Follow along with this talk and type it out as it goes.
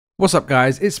What's up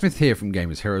guys, it's Smith here from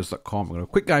GamersHeroes.com. I'm going to a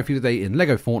quick guide for you today in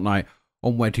LEGO Fortnite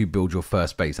on where to build your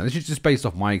first base. And this is just based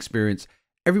off my experience.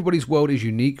 Everybody's world is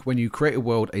unique. When you create a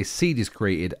world, a seed is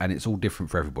created and it's all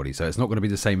different for everybody. So it's not going to be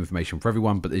the same information for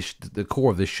everyone, but the core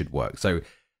of this should work. So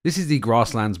this is the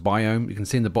grasslands biome. You can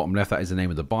see in the bottom left, that is the name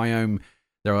of the biome.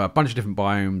 There are a bunch of different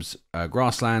biomes,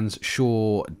 grasslands,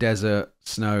 shore, desert,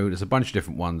 snow. There's a bunch of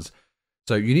different ones.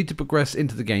 So you need to progress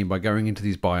into the game by going into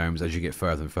these biomes as you get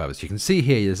further and further. So you can see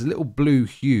here, there's a little blue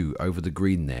hue over the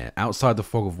green there. Outside the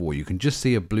fog of war, you can just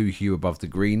see a blue hue above the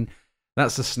green.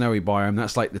 That's the snowy biome.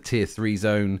 That's like the tier 3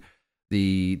 zone.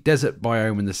 The desert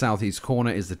biome in the southeast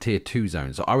corner is the tier 2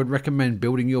 zone. So I would recommend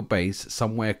building your base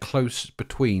somewhere close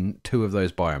between two of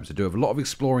those biomes. So do a lot of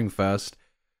exploring first.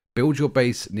 Build your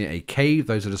base near a cave.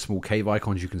 Those are the small cave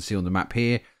icons you can see on the map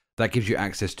here. That gives you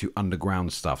access to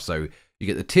underground stuff. So you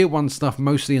get the tier 1 stuff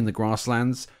mostly in the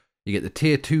grasslands. You get the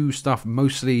tier 2 stuff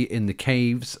mostly in the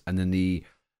caves. And then the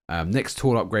next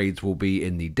tool upgrades will be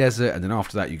in the desert. And then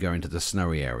after that, you go into the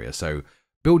snowy area. So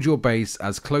build your base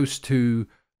as close to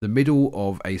the middle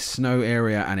of a snow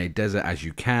area and a desert as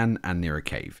you can, and near a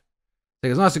cave. So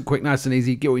it's nice and quick, nice and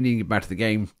easy. Get what you need to get back to the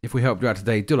game. If we helped you out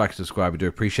today, do like and subscribe. We do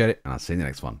appreciate it. And I'll see you in the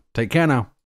next one. Take care now.